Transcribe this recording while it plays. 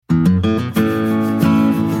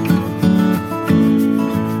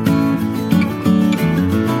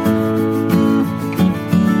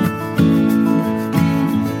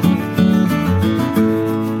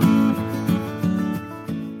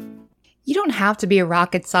have to be a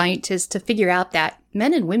rocket scientist to figure out that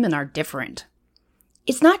men and women are different.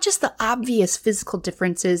 It's not just the obvious physical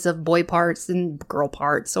differences of boy parts and girl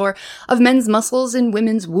parts, or of men's muscles and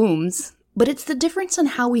women's wombs, but it's the difference in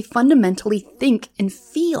how we fundamentally think and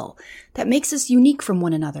feel that makes us unique from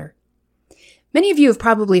one another. Many of you have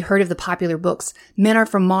probably heard of the popular books, Men Are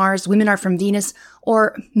From Mars, Women Are From Venus,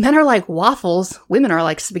 or Men Are Like Waffles, Women Are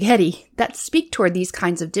Like Spaghetti, that speak toward these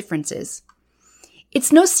kinds of differences.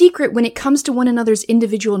 It's no secret when it comes to one another's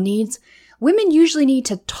individual needs, women usually need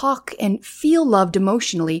to talk and feel loved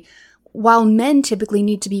emotionally, while men typically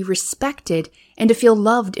need to be respected and to feel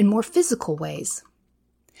loved in more physical ways.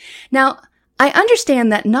 Now, I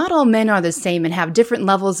understand that not all men are the same and have different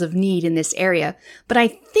levels of need in this area, but I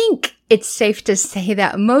think it's safe to say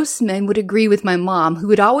that most men would agree with my mom, who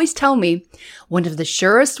would always tell me, one of the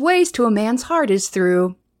surest ways to a man's heart is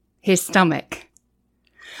through his stomach.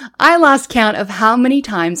 I lost count of how many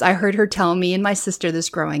times I heard her tell me and my sister this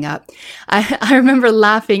growing up. I remember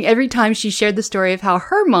laughing every time she shared the story of how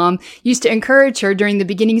her mom used to encourage her during the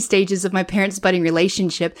beginning stages of my parents' budding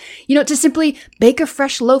relationship, to simply bake a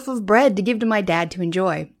fresh loaf of bread to give to my dad to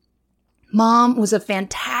enjoy. Mom was a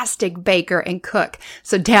fantastic baker and cook,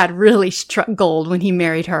 so Dad really struck gold when he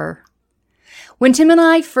married her. When Tim and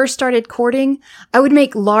I first started courting, I would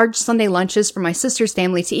make large Sunday lunches for my sister's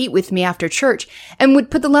family to eat with me after church and would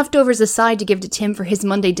put the leftovers aside to give to Tim for his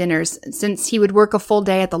Monday dinners, since he would work a full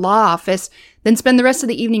day at the law office, then spend the rest of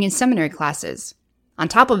the evening in seminary classes. On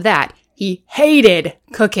top of that, he hated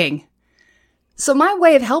cooking. So my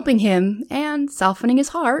way of helping him, and softening his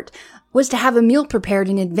heart, was to have a meal prepared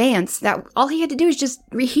in advance that all he had to do was just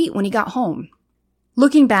reheat when he got home.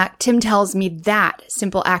 Looking back, Tim tells me that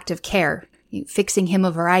simple act of care, fixing him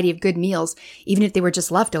a variety of good meals, even if they were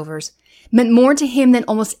just leftovers, meant more to him than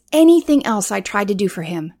almost anything else I tried to do for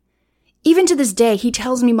him. Even to this day, he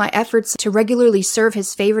tells me my efforts to regularly serve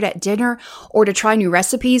his favorite at dinner or to try new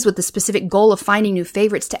recipes with the specific goal of finding new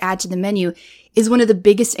favorites to add to the menu is one of the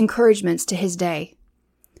biggest encouragements to his day.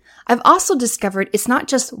 I've also discovered it's not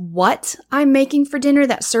just what I'm making for dinner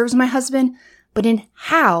that serves my husband, but in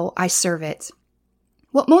how I serve it.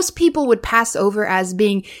 What most people would pass over as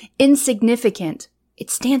being insignificant,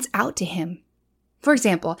 it stands out to him. For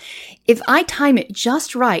example, if I time it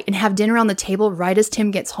just right and have dinner on the table right as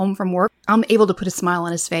Tim gets home from work, I'm able to put a smile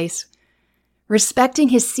on his face. Respecting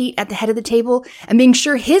his seat at the head of the table and being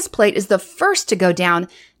sure his plate is the first to go down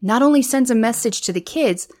not only sends a message to the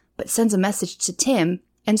kids, but sends a message to Tim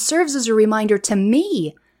and serves as a reminder to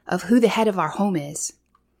me of who the head of our home is.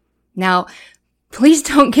 Now, please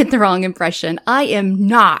don't get the wrong impression. I am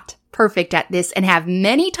not perfect at this and have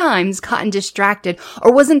many times gotten distracted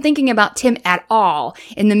or wasn't thinking about Tim at all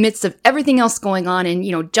in the midst of everything else going on and,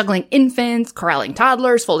 juggling infants, corralling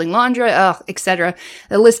toddlers, folding laundry, etc.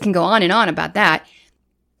 The list can go on and on about that.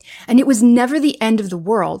 And it was never the end of the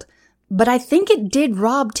world, but I think it did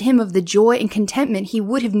rob Tim of the joy and contentment he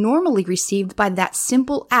would have normally received by that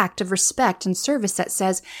simple act of respect and service that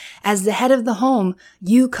says, as the head of the home,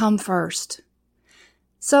 you come first.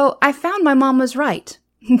 So I found my mom was right.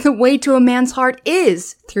 The way to a man's heart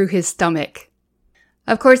is through his stomach.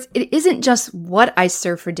 Of course, it isn't just what I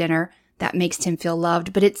serve for dinner that makes Tim feel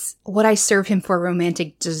loved, but it's what I serve him for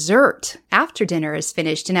romantic dessert after dinner is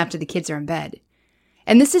finished and after the kids are in bed.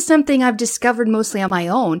 And this is something I've discovered mostly on my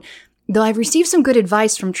own, though I've received some good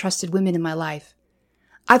advice from trusted women in my life.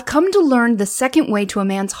 I've come to learn the second way to a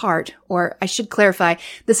man's heart, or I should clarify,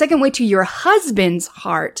 the second way to your husband's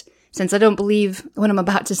heart, since I don't believe what I'm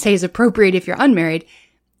about to say is appropriate if you're unmarried.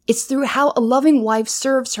 It's through how a loving wife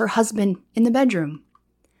serves her husband in the bedroom.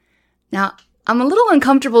 Now, I'm a little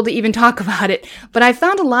uncomfortable to even talk about it, but I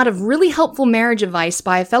found a lot of really helpful marriage advice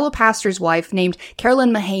by a fellow pastor's wife named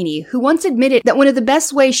Carolyn Mahaney, who once admitted that one of the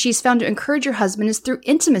best ways she's found to encourage her husband is through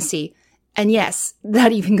intimacy. And yes,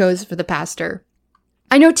 that even goes for the pastor.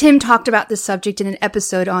 I know Tim talked about this subject in an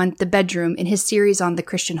episode on the bedroom in his series on the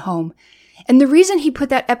Christian home. And the reason he put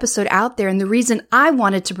that episode out there and the reason I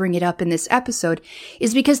wanted to bring it up in this episode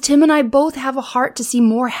is because Tim and I both have a heart to see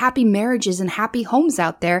more happy marriages and happy homes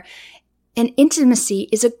out there. And intimacy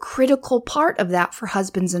is a critical part of that for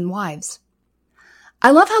husbands and wives. I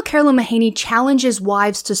love how Carolyn Mahaney challenges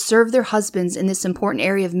wives to serve their husbands in this important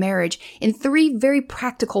area of marriage in 3 very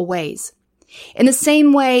practical ways. In the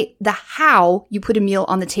same way, the how you put a meal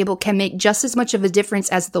on the table can make just as much of a difference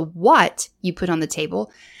as the what you put on the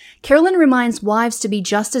table. Carolyn reminds wives to be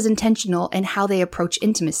just as intentional in how they approach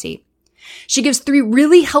intimacy. She gives 3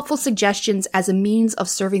 really helpful suggestions as a means of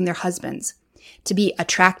serving their husbands: to be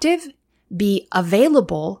attractive, be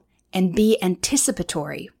available, and be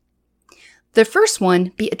anticipatory. The first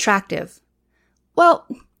one, be attractive. Well,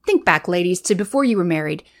 think back, ladies, to before you were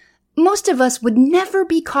married. Most of us would never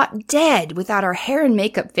be caught dead without our hair and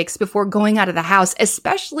makeup fixed before going out of the house,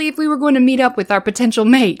 especially if we were going to meet up with our potential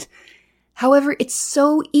mate. However, it's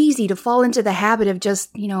so easy to fall into the habit of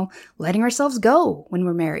just, letting ourselves go when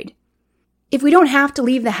we're married. If we don't have to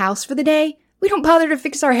leave the house for the day, we don't bother to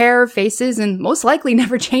fix our hair or faces and most likely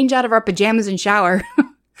never change out of our pajamas and shower.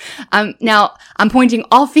 Now, I'm pointing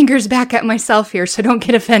all fingers back at myself here, so don't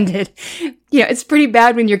get offended. It's pretty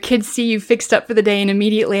bad when your kids see you fixed up for the day and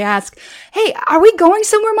immediately ask, "Hey, are we going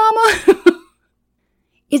somewhere, Mama?"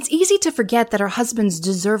 It's easy to forget that our husbands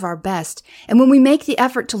deserve our best, and when we make the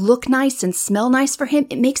effort to look nice and smell nice for him,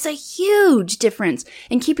 it makes a huge difference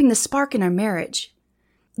in keeping the spark in our marriage.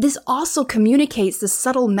 This also communicates the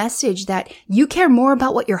subtle message that you care more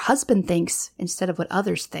about what your husband thinks instead of what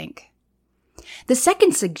others think. The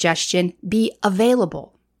second suggestion, be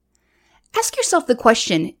available. Ask yourself the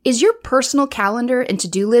question, is your personal calendar and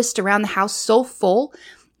to-do list around the house so full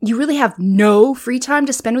you really have no free time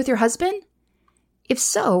to spend with your husband? If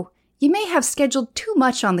so, you may have scheduled too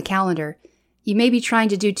much on the calendar. You may be trying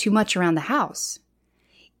to do too much around the house.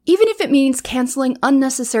 Even if it means canceling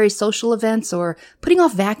unnecessary social events or putting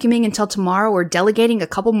off vacuuming until tomorrow or delegating a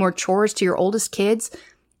couple more chores to your oldest kids,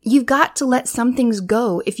 you've got to let some things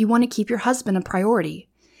go if you want to keep your husband a priority.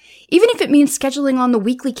 Even if it means scheduling on the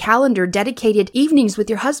weekly calendar dedicated evenings with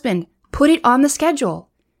your husband, put it on the schedule.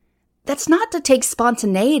 That's not to take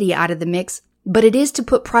spontaneity out of the mix, but it is to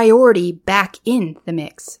put priority back in the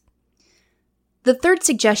mix. The third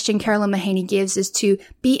suggestion Carolyn Mahaney gives is to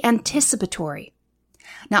be anticipatory.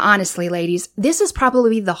 Now, honestly, ladies, this is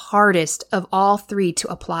probably the hardest of all three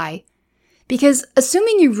to apply. Because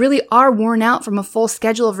assuming you really are worn out from a full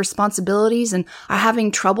schedule of responsibilities and are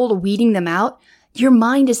having trouble weeding them out, your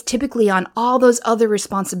mind is typically on all those other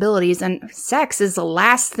responsibilities and sex is the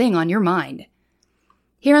last thing on your mind.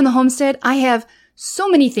 Here on the homestead, I have so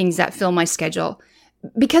many things that fill my schedule.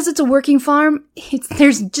 Because it's a working farm,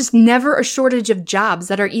 there's just never a shortage of jobs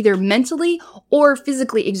that are either mentally or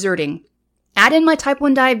physically exerting. Add in my type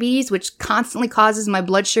 1 diabetes, which constantly causes my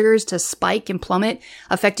blood sugars to spike and plummet,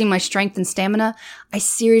 affecting my strength and stamina. I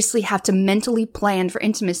seriously have to mentally plan for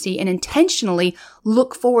intimacy and intentionally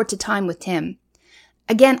look forward to time with Tim.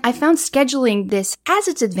 Again, I found scheduling this has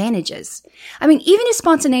its advantages. Even if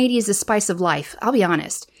spontaneity is the spice of life, I'll be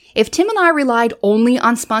honest. If Tim and I relied only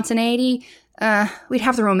on spontaneity, we'd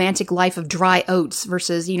have the romantic life of dry oats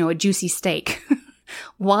versus, a juicy steak.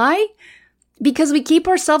 Why? Because we keep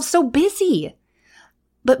ourselves so busy.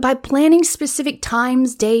 But by planning specific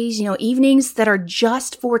times, days, evenings that are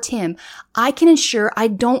just for Tim, I can ensure I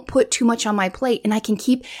don't put too much on my plate and I can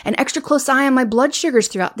keep an extra close eye on my blood sugars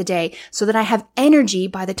throughout the day so that I have energy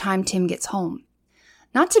by the time Tim gets home.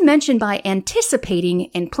 Not to mention by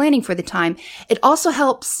anticipating and planning for the time, it also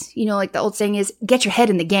helps, like the old saying is, get your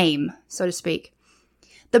head in the game, so to speak.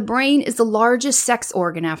 The brain is the largest sex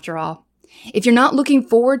organ after all. If you're not looking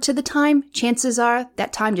forward to the time, chances are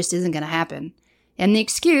that time just isn't going to happen. And the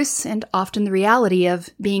excuse, and often the reality of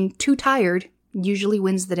being too tired, usually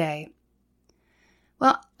wins the day.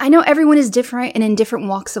 Well, I know everyone is different and in different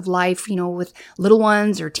walks of life, with little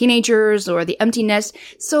ones or teenagers or the empty nest,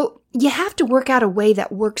 so you have to work out a way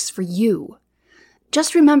that works for you.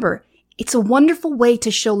 Just remember, it's a wonderful way to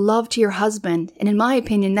show love to your husband, and in my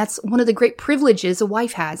opinion, that's one of the great privileges a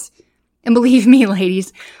wife has. And believe me,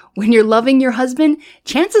 ladies, when you're loving your husband,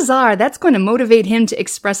 chances are that's going to motivate him to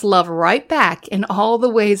express love right back in all the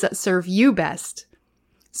ways that serve you best.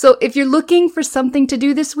 So if you're looking for something to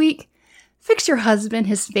do this week, fix your husband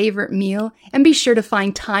his favorite meal and be sure to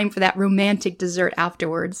find time for that romantic dessert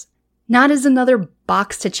afterwards. Not as another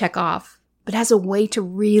box to check off, but as a way to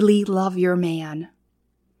really love your man.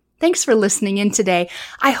 Thanks for listening in today.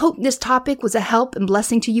 I hope this topic was a help and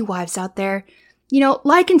blessing to you wives out there.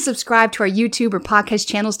 Like and subscribe to our YouTube or podcast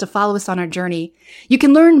channels to follow us on our journey. You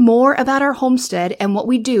can learn more about our homestead and what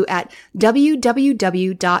we do at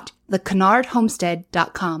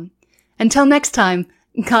www.thekennardhomestead.com. Until next time,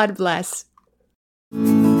 God bless.